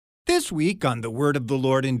This week on The Word of the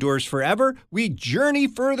Lord Endures Forever, we journey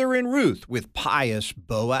further in Ruth with pious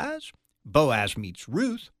Boaz. Boaz meets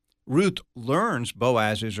Ruth. Ruth learns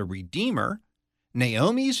Boaz is a redeemer.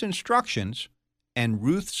 Naomi's instructions, and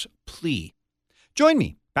Ruth's plea. Join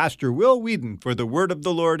me, Pastor Will Whedon, for The Word of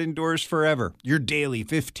the Lord Endures Forever, your daily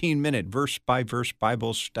 15-minute verse-by-verse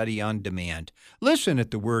Bible study on demand. Listen at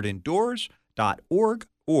thewordendures.org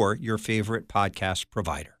or your favorite podcast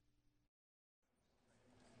provider.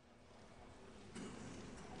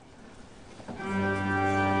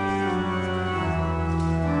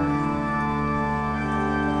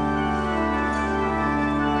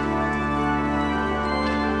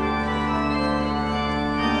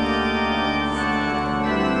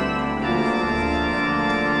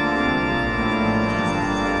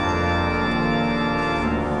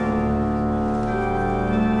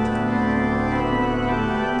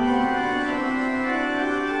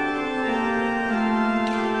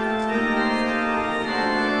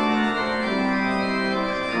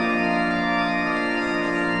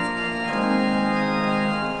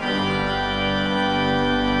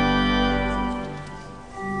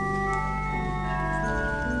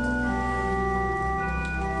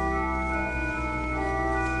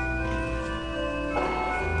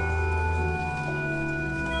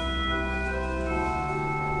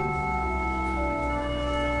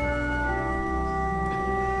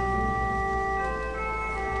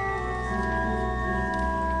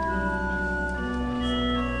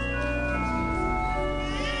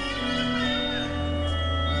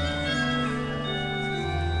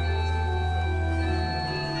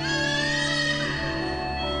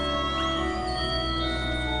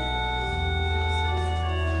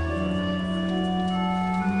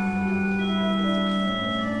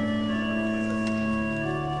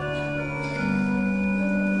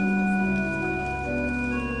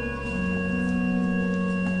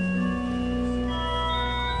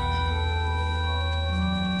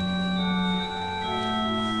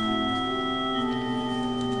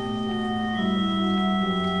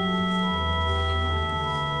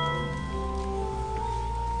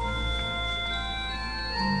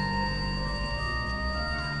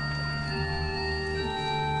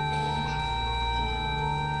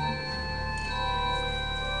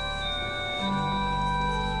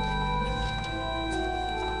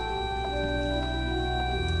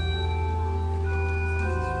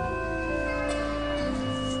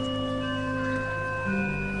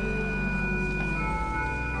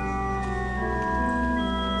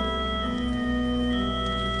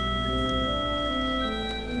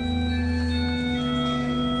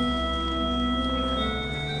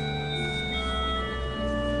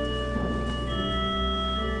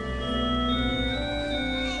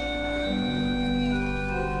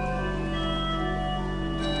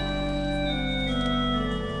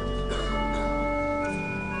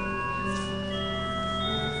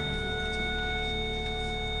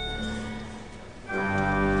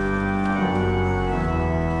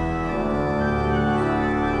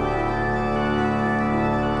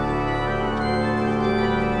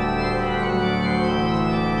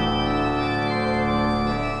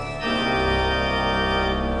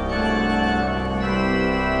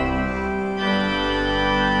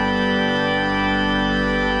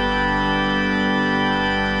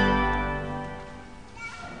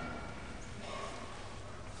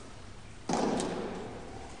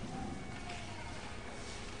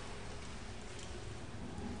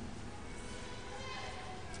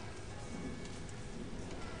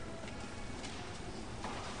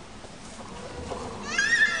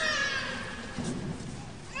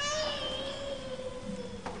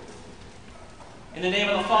 In the name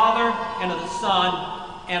of the Father, and of the Son,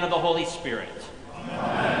 and of the Holy Spirit.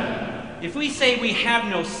 Amen. If we say we have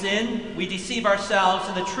no sin, we deceive ourselves,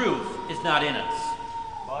 and the truth is not in us.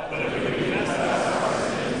 But if we confess our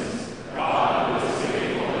sins, God is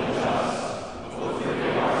faithful and just, who will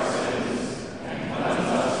forgive our sins and cleanse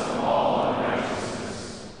us from all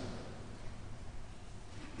unrighteousness.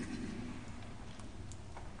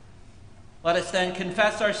 Let us then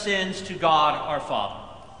confess our sins to God our Father.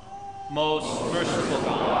 Most merciful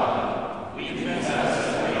God, we confess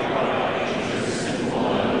that we are righteous, sinful,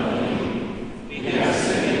 and unclean. We have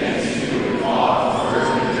sinned against you in thought, word,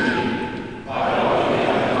 and deed, by what we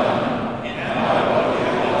have done, and by what we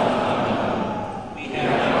have not done. We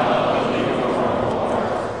have not loved you for our Lord.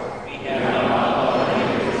 We have not loved you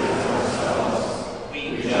for ourselves. We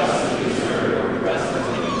justly deserve the rest of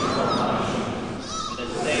the eternal punishment. for the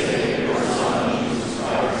sake of your Son, Jesus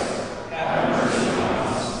Christ, have mercy on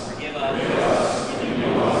us. Forgive us.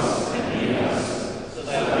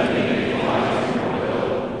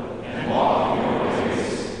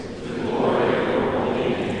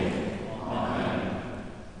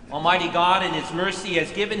 Almighty God, in his mercy,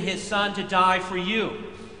 has given his Son to die for you,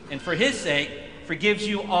 and for his sake forgives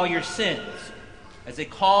you all your sins. As a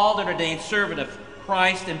called and ordained servant of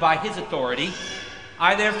Christ and by his authority,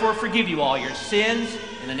 I therefore forgive you all your sins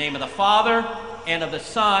in the name of the Father, and of the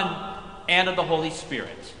Son, and of the Holy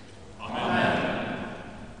Spirit. Amen.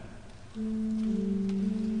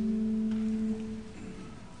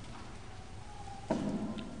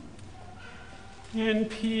 In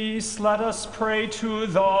peace, let us pray to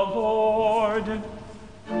the Lord.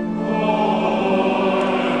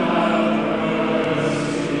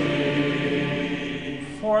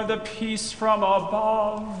 For the peace from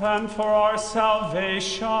above and for our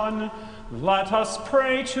salvation, let us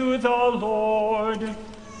pray to the Lord.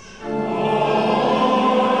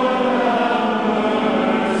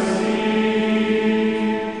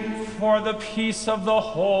 For the peace of the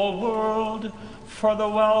whole world, for the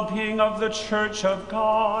well-being of the Church of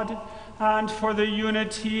God, and for the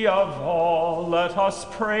unity of all, let us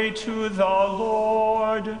pray to the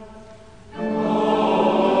Lord.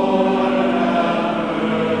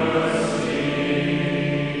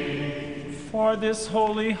 For this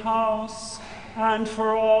holy house, and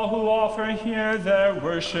for all who offer here their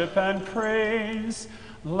worship and praise,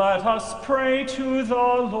 let us pray to the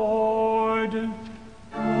Lord.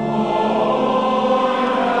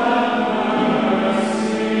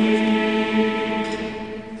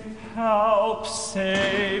 Help,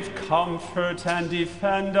 save, comfort, and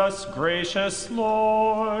defend us, gracious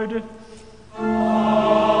Lord.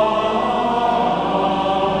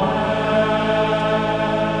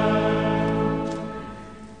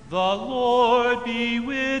 The Lord be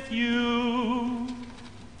with you.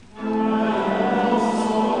 And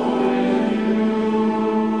also with you.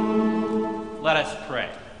 Let us pray.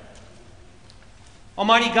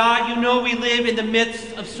 Almighty God, you know we live in the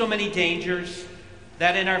midst of so many dangers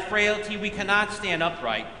that in our frailty we cannot stand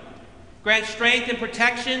upright. Grant strength and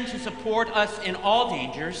protection to support us in all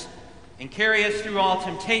dangers and carry us through all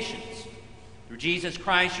temptations. Through Jesus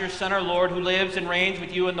Christ, your Son, our Lord, who lives and reigns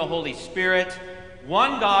with you in the Holy Spirit,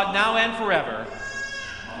 one God, now and forever.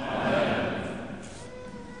 Amen.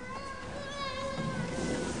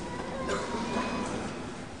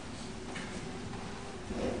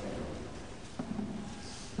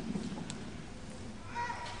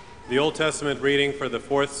 The Old Testament reading for the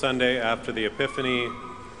fourth Sunday after the Epiphany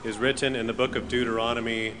is written in the book of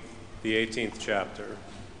Deuteronomy, the 18th chapter.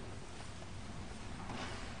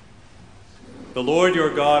 The Lord your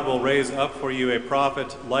God will raise up for you a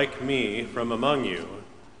prophet like me from among you,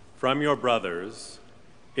 from your brothers.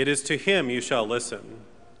 It is to him you shall listen,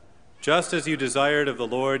 just as you desired of the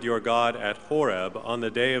Lord your God at Horeb on the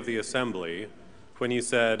day of the assembly, when you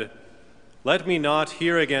said, "Let me not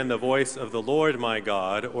hear again the voice of the Lord my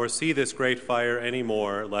God, or see this great fire any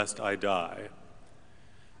more, lest I die."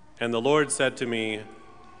 And the Lord said to me,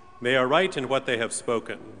 "They are right in what they have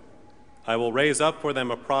spoken. I will raise up for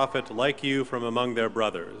them a prophet like you from among their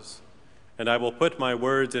brothers, and I will put my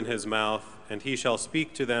words in his mouth, and he shall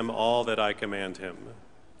speak to them all that I command him.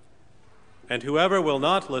 And whoever will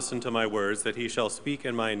not listen to my words that he shall speak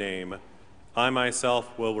in my name, I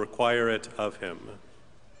myself will require it of him.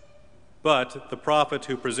 But the prophet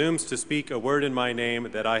who presumes to speak a word in my name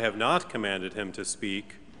that I have not commanded him to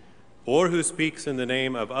speak, or who speaks in the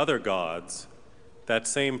name of other gods, that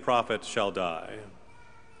same prophet shall die."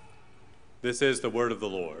 This is the word of the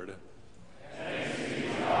Lord. Thanks be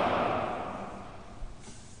to God.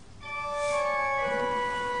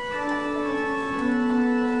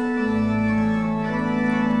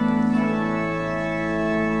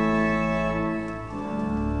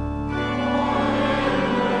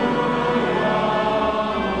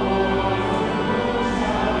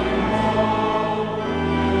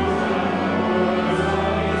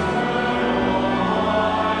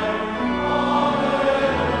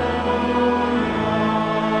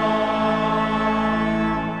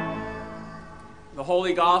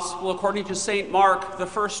 Holy Gospel according to St. Mark, the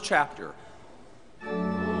first chapter.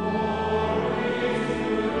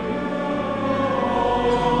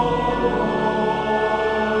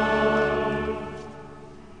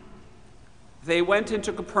 They went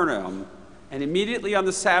into Capernaum, and immediately on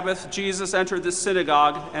the Sabbath Jesus entered the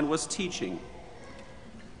synagogue and was teaching.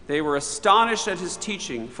 They were astonished at his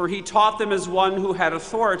teaching, for he taught them as one who had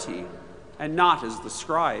authority, and not as the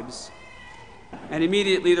scribes. And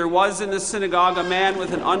immediately there was in the synagogue a man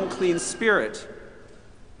with an unclean spirit,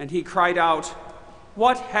 and he cried out,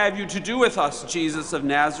 "What have you to do with us, Jesus of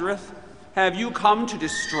Nazareth? Have you come to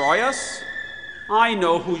destroy us? I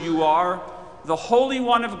know who you are, the Holy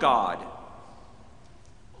One of God."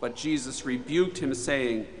 But Jesus rebuked him,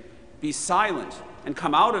 saying, "Be silent and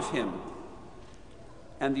come out of him."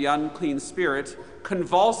 and the unclean spirit,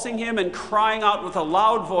 convulsing him and crying out with a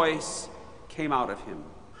loud voice, came out of him.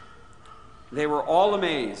 They were all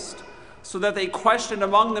amazed, so that they questioned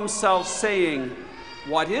among themselves, saying,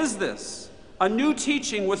 "What is this? A new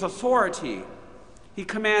teaching with authority. He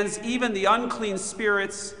commands even the unclean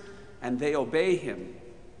spirits, and they obey him."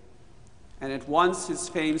 And at once his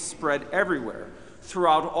fame spread everywhere,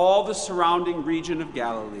 throughout all the surrounding region of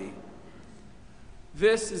Galilee.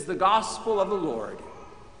 This is the gospel of the Lord.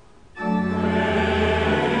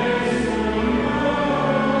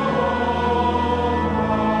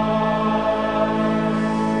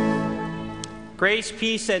 Grace,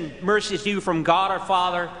 peace, and mercy to you from God our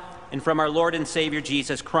Father and from our Lord and Savior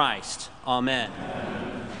Jesus Christ. Amen.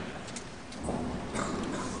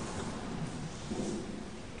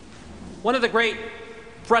 One of the great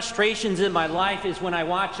frustrations in my life is when I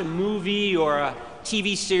watch a movie or a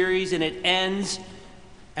TV series and it ends,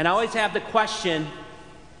 and I always have the question,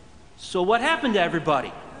 so what happened to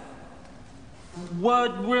everybody?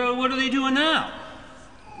 What are they doing now?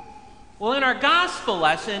 Well, in our gospel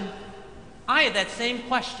lesson, I had that same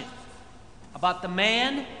question about the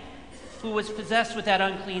man who was possessed with that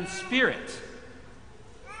unclean spirit.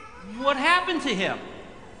 What happened to him?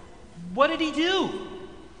 What did he do?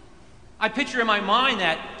 I picture in my mind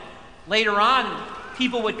that later on,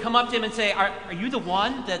 people would come up to him and say, are you the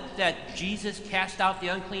one that Jesus cast out the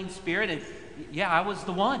unclean spirit? And yeah, I was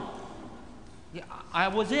the one. Yeah, I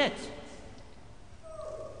was it.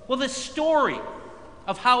 Well, the story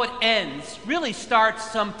of how it ends really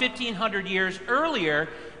starts some 1,500 years earlier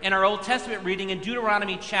in our Old Testament reading in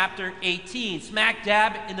Deuteronomy chapter 18. Smack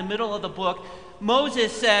dab in the middle of the book,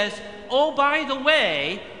 Moses says, "Oh, by the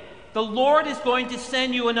way, the Lord is going to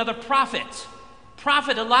send you another prophet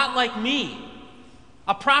a lot like me,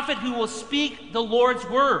 a prophet who will speak the Lord's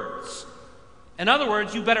words. In other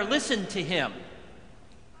words, you better listen to him."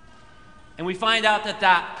 And we find out that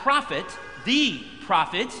that prophet, the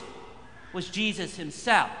prophet, was Jesus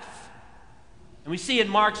himself. And we see in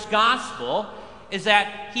Mark's gospel is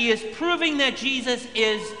that he is proving that Jesus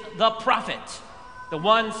is the prophet, the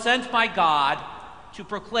one sent by God to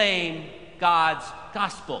proclaim God's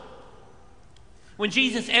gospel. When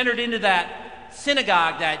Jesus entered into that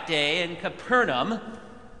synagogue that day in Capernaum,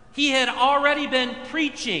 he had already been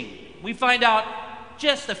preaching. We find out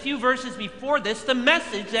just a few verses before this the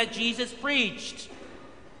message that Jesus preached.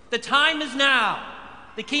 The time is now.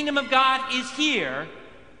 The kingdom of God is here.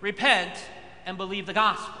 Repent and believe the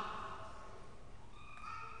gospel.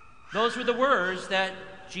 Those were the words that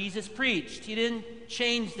Jesus preached. He didn't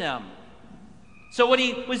change them. So when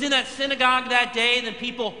he was in that synagogue that day and the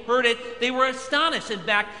people heard it, they were astonished. In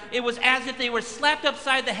fact, it was as if they were slapped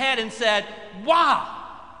upside the head and said, "Wow,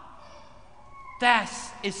 that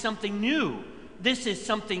is something new. This is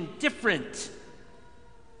something different."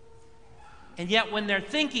 And yet when they're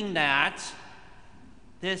thinking that,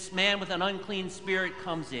 this man with an unclean spirit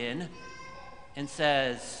comes in and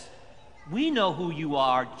says, "We know who you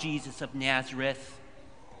are, Jesus of Nazareth.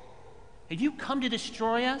 Have you come to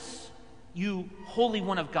destroy us, you Holy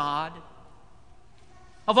One of God?"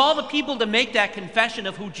 Of all the people to make that confession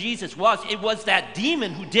of who Jesus was, it was that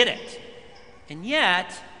demon who did it. And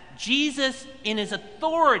yet, Jesus, in his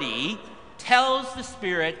authority, tells the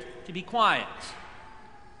spirit to be quiet.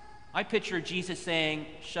 I picture Jesus saying,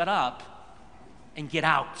 "Shut up and get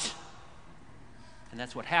out." And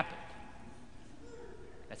that's what happened.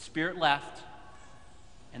 That spirit left,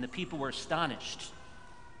 and the people were astonished.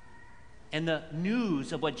 And the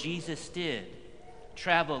news of what Jesus did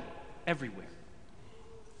traveled everywhere.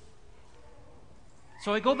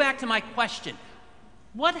 So I go back to my question.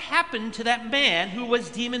 What happened to that man who was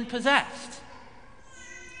demon-possessed?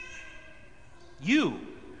 You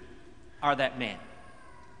are that man.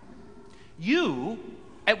 You,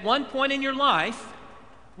 at one point in your life,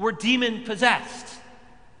 were demon-possessed.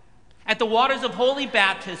 At the waters of holy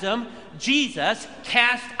baptism, Jesus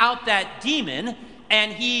cast out that demon,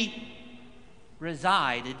 and he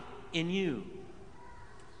resided in you.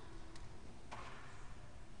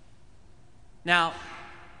 Now,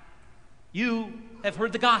 you have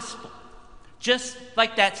heard the gospel. Just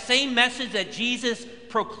like that same message that Jesus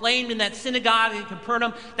proclaimed in that synagogue in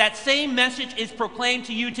Capernaum, that same message is proclaimed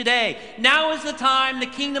to you today. Now is the time, the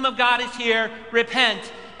kingdom of God is here.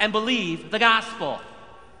 Repent and believe the gospel.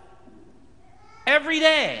 Every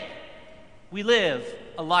day, we live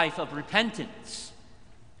a life of repentance.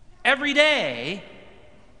 Every day,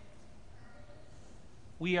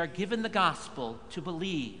 we are given the gospel to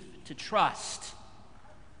believe, to trust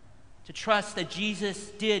that Jesus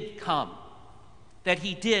did come, that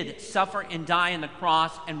he did suffer and die on the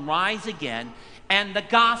cross and rise again, and the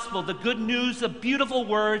gospel, the good news, the beautiful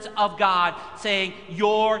words of God saying,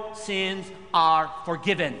 your sins are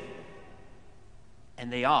forgiven.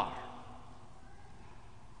 And they are.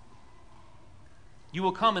 You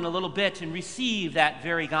will come in a little bit and receive that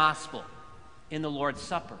very gospel in the Lord's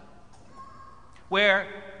Supper, where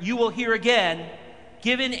you will hear again,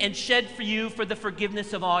 given and shed for you for the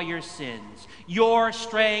forgiveness of all your sins. Your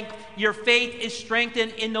strength, your faith is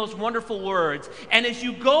strengthened in those wonderful words. And as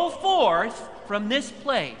you go forth from this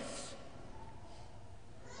place,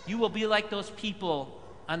 you will be like those people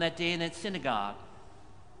on that day in that synagogue,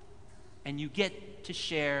 and you get to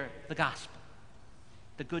share the gospel,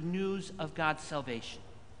 the good news of God's salvation,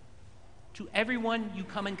 to everyone you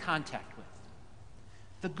come in contact with.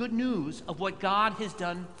 The good news of what God has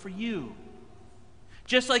done for you.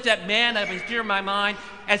 Just like that man that was dear in my mind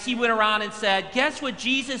as he went around and said, guess what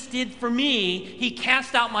Jesus did for me? He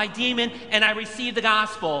cast out my demon and I received the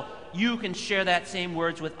gospel. You can share that same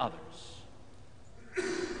words with others.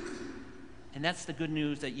 And that's the good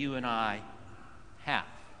news that you and I have.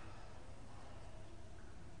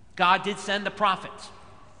 God did send the prophet,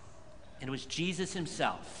 and it was Jesus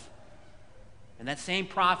himself. And that same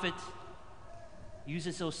prophet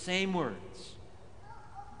uses those same words.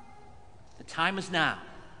 The time is now.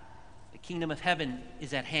 The kingdom of heaven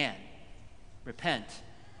is at hand. Repent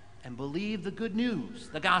and believe the good news,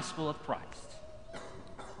 the gospel of Christ.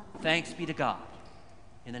 Thanks be to God.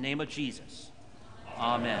 In the name of Jesus,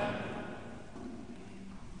 amen.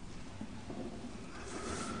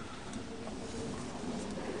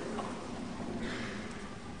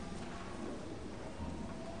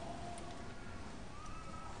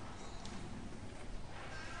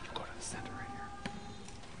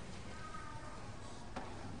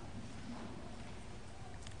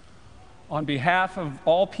 On behalf of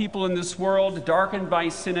all people in this world darkened by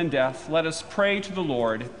sin and death, let us pray to the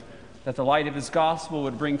Lord that the light of his gospel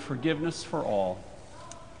would bring forgiveness for all.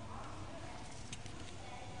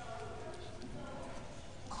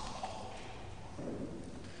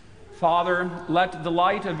 Father, let the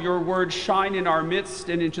light of your word shine in our midst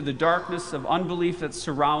and into the darkness of unbelief that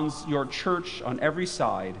surrounds your church on every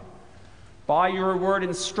side. By your word,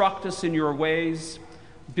 instruct us in your ways.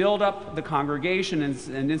 Build up the congregation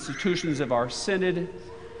and institutions of our synod,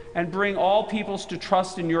 and bring all peoples to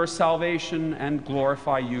trust in your salvation and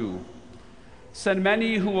glorify you. Send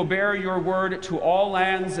many who will bear your word to all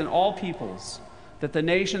lands and all peoples, that the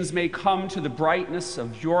nations may come to the brightness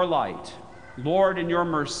of your light. Lord, in your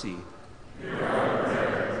mercy.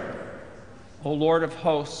 O Lord of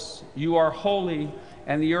hosts, you are holy,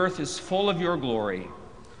 and the earth is full of your glory.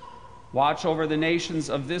 Watch over the nations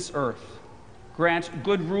of this earth. Grant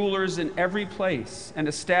good rulers in every place, and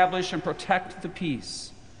establish and protect the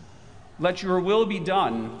peace. Let your will be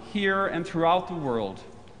done here and throughout the world,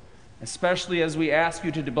 especially as we ask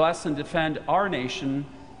you to bless and defend our nation,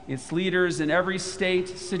 its leaders in every state,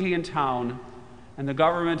 city, and town, and the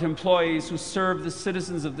government employees who serve the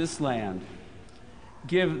citizens of this land.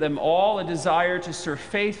 Give them all a desire to serve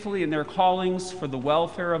faithfully in their callings for the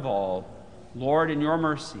welfare of all. Lord, in your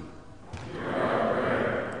mercy.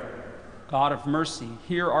 God of mercy,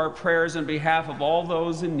 hear our prayers on behalf of all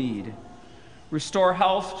those in need. Restore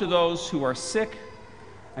health to those who are sick,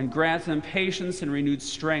 and grant them patience and renewed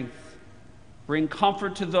strength. Bring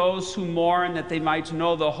comfort to those who mourn, that they might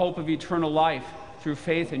know the hope of eternal life through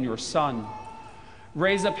faith in your Son.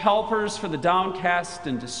 Raise up helpers for the downcast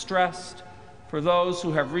and distressed. For those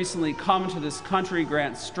who have recently come to this country,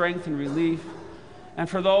 grant strength and relief. And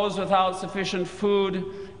for those without sufficient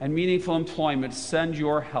food and meaningful employment, send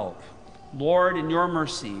your help. Lord, in your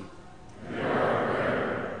mercy.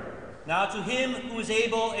 Now to him who is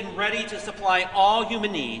able and ready to supply all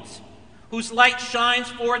human needs, whose light shines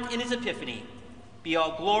forth in his epiphany, be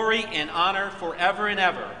all glory and honor forever and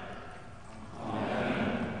ever. Amen.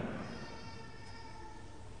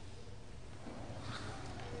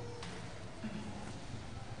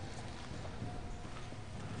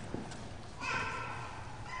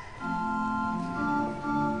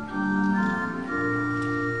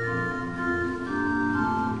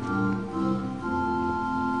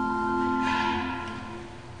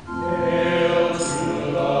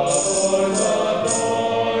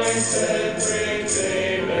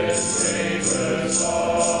 David's praises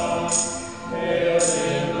on.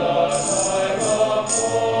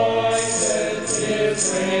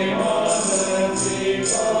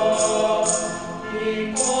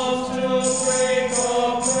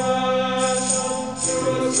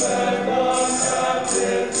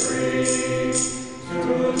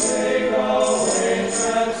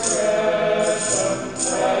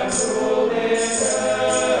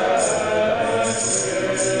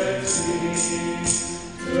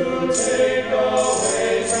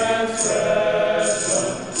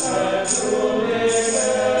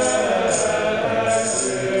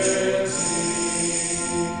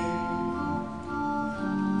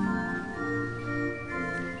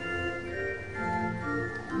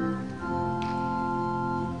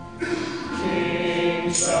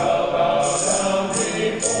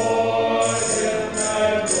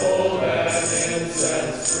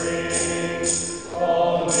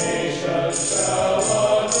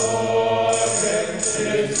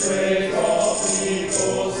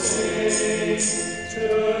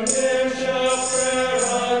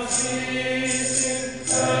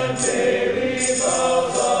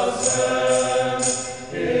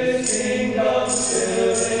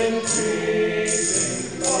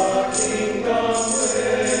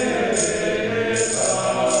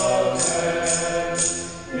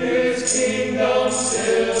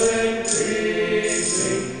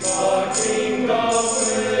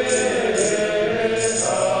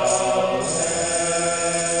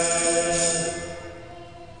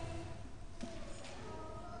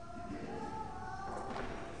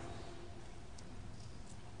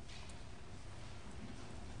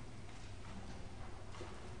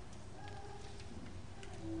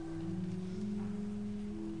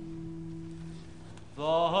 The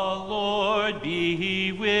Lord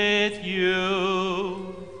be with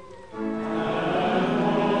you. And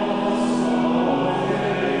also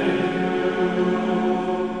with you.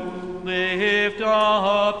 Lift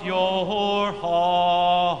up your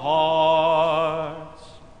hearts.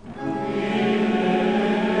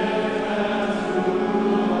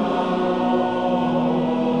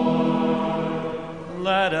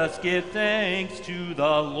 Let us give thanks to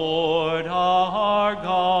the Lord our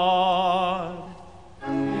God.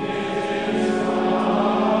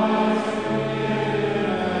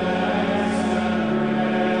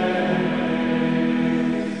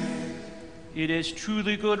 It is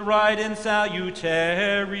truly good, right, and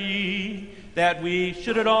salutary that we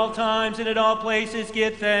should at all times and at all places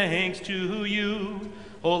give thanks to you,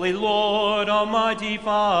 Holy Lord, Almighty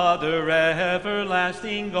Father,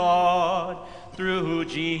 everlasting God, through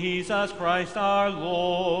Jesus Christ our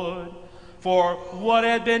Lord. For what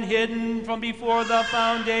had been hidden from before the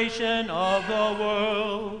foundation of the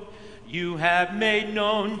world, you have made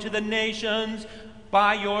known to the nations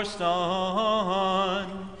by your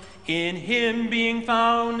Son. In him being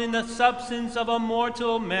found in the substance of a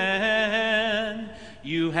mortal man,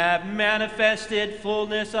 you have manifested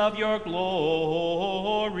fullness of your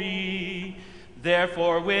glory.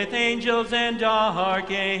 Therefore, with angels and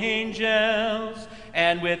archangels,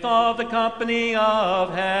 and with all the company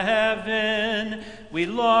of heaven, we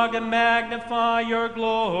log and magnify your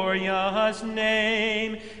glorious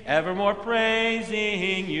name, evermore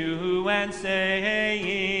praising you and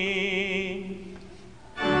saying,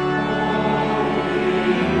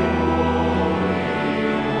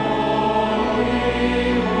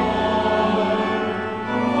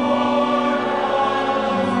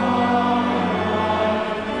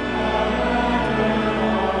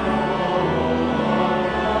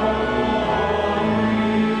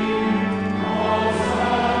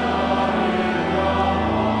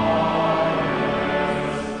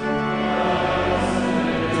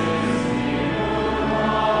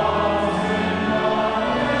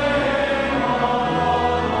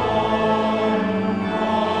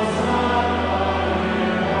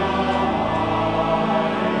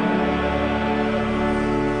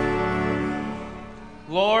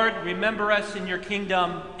 Lord, remember us in your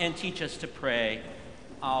kingdom and teach us to pray.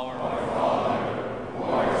 Our Father, who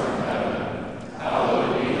art in heaven,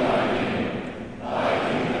 hallowed be thy name.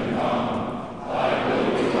 Thy kingdom come, thy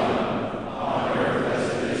will be done, on earth as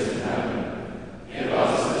it is in heaven. Give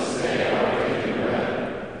us this day our daily bread,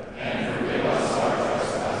 and forgive us our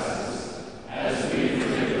trespasses, as we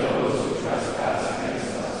forgive those who trespass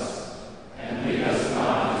against us. And lead us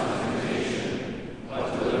not into temptation, but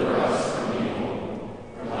deliver us from evil.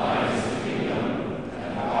 For thine is the kingdom,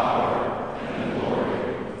 and the power, and the glory,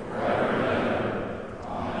 forever and ever.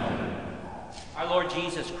 Amen. Our Lord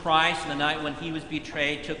Jesus Christ, on the night when he was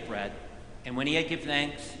betrayed, took bread, and when he had given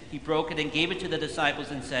thanks, he broke it and gave it to the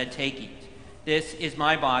disciples and said, "Take, eat. This is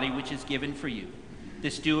my body, which is given for you.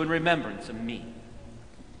 This do in remembrance of me."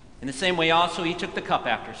 In the same way also he took the cup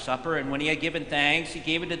after supper, and when he had given thanks, he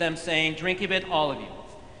gave it to them, saying, "Drink of it, all of you.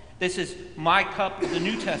 This is my cup of the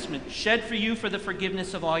New Testament, shed for you for the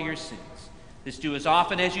forgiveness of all your sins. This do as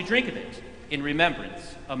often as you drink of it in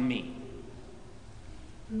remembrance of me."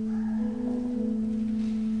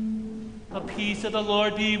 The peace of the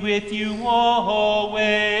Lord be with you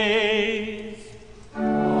always.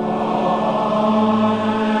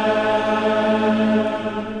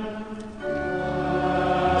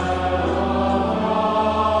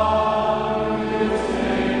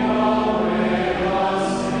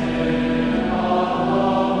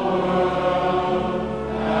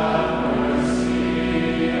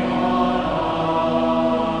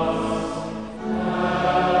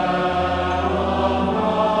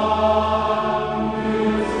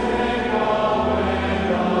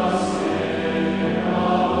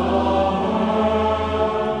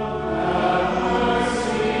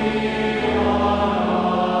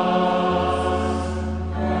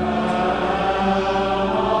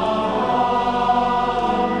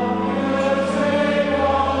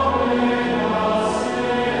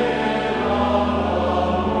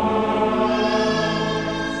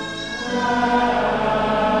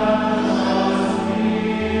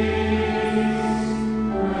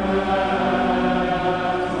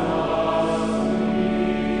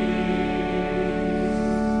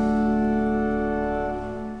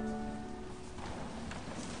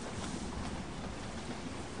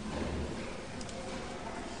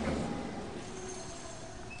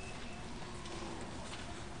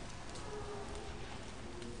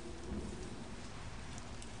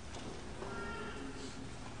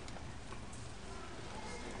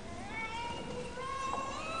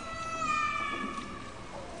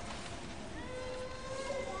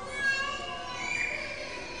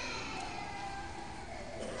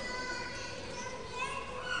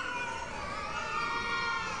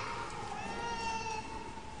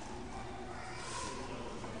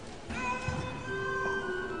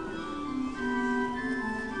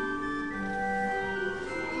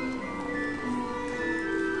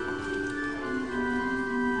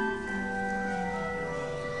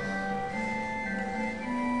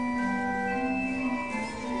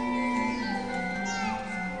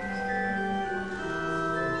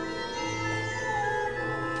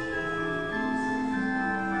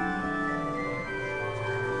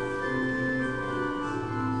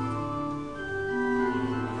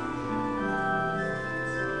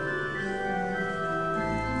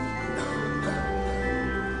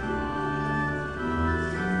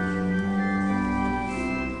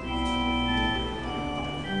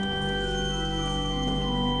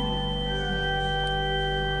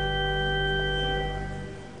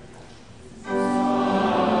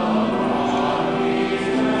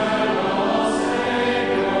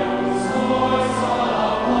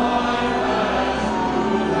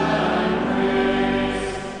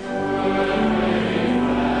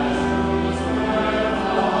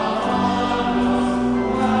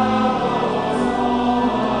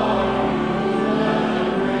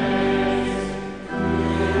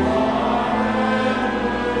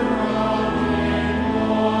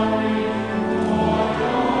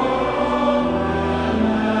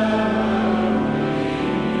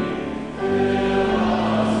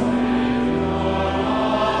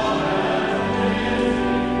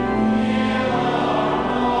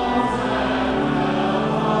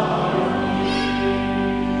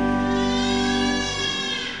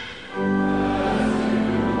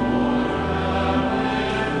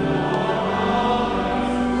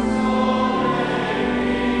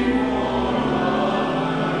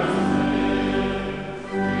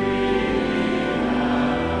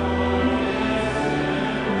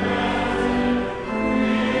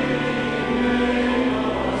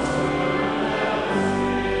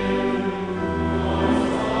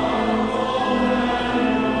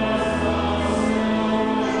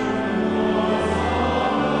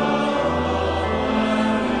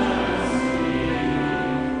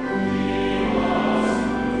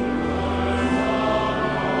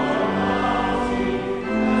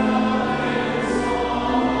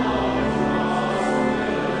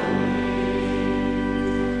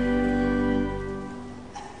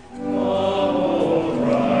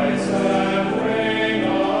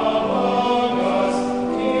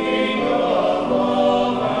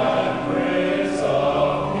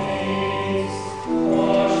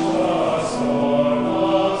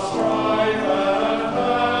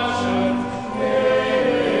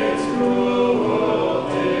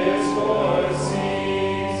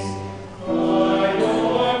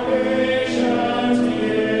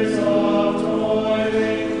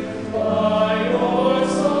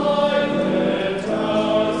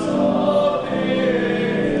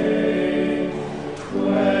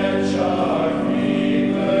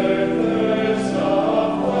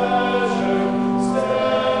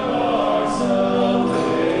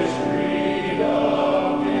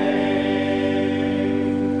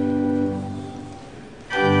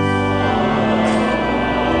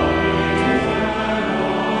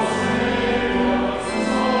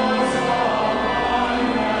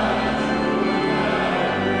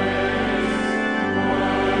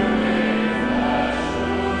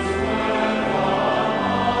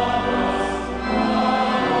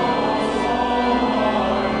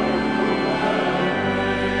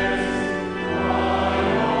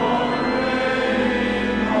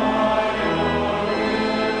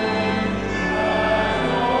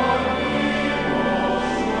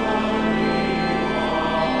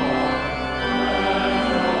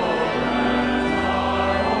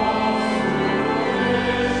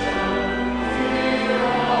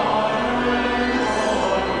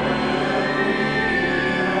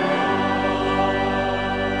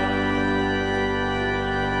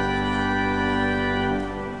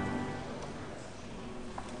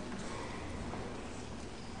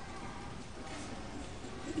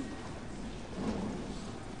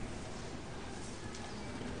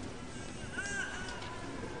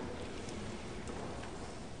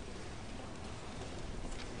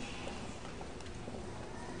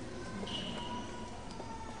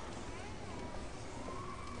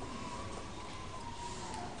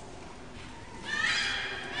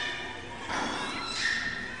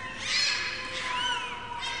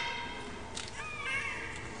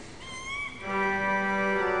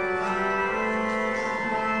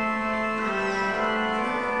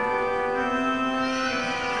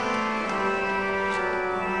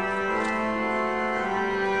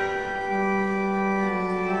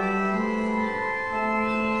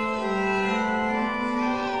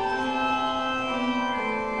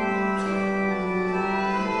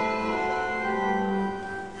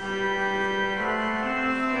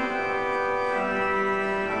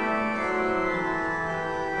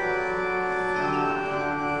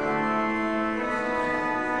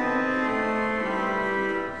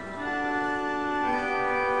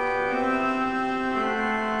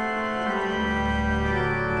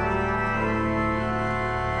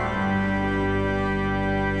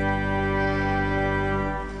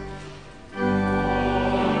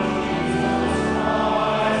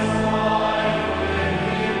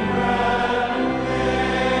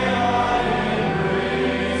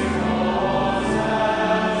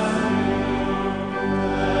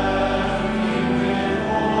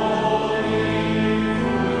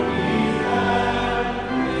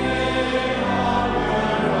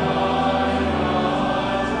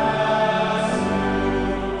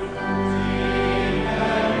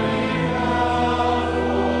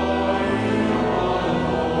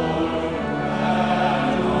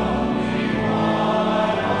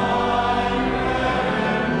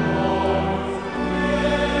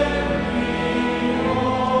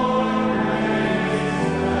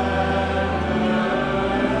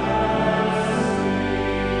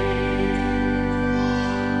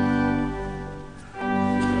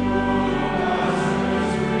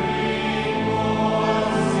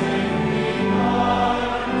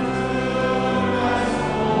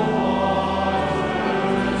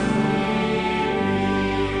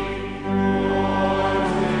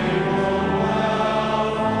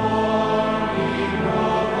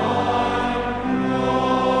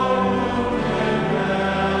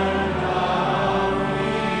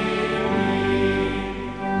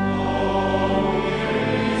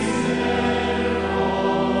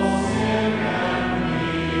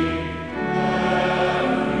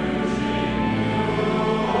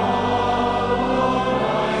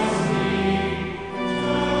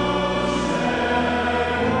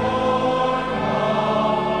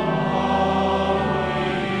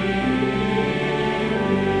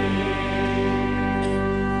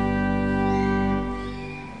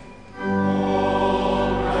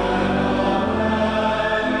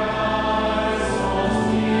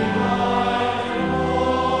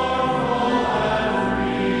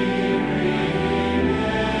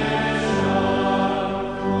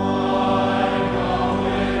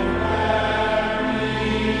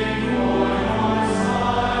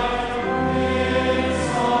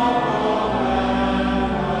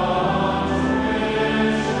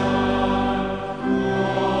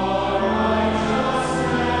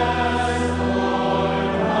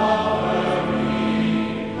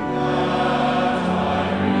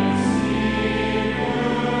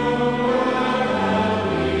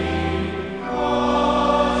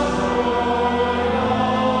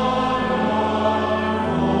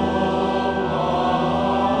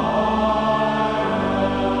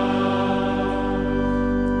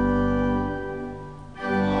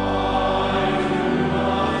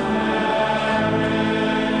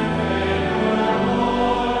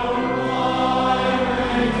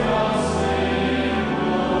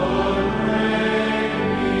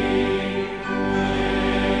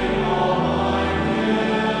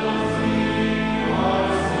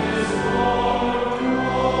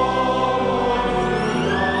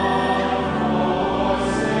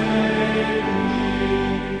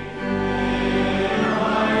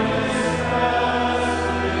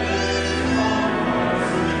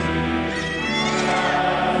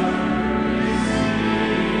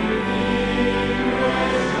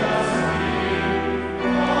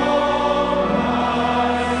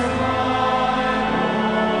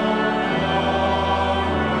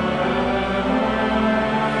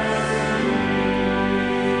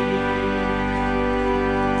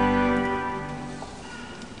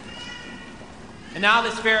 And now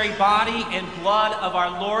this very body and blood of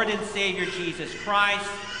our Lord and Savior Jesus Christ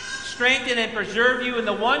strengthen and preserve you in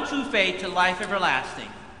the one true faith to life everlasting.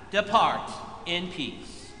 Depart in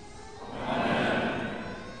peace. Amen.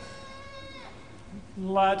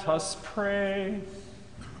 Let us pray.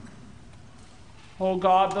 O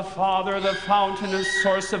God, the Father, the fountain and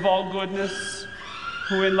source of all goodness,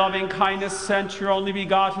 who in loving kindness sent your only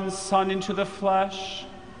begotten Son into the flesh,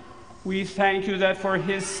 we thank you that for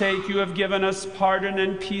his sake you have given us pardon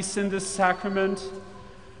and peace in this sacrament.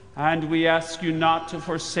 And we ask you not to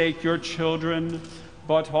forsake your children,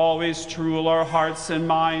 but always to rule our hearts and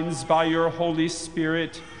minds by your Holy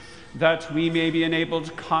Spirit, that we may be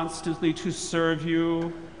enabled constantly to serve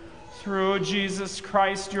you. Through Jesus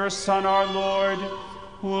Christ, your Son, our Lord,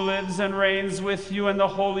 who lives and reigns with you in the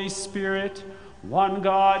Holy Spirit, one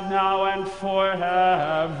God, now and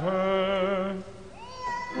forever.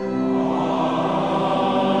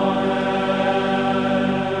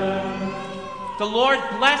 The Lord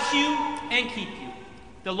bless you and keep you.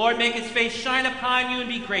 The Lord make his face shine upon you and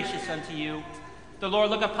be gracious unto you. The Lord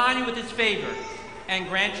look upon you with his favor and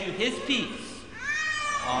grant you his peace.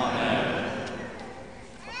 Amen.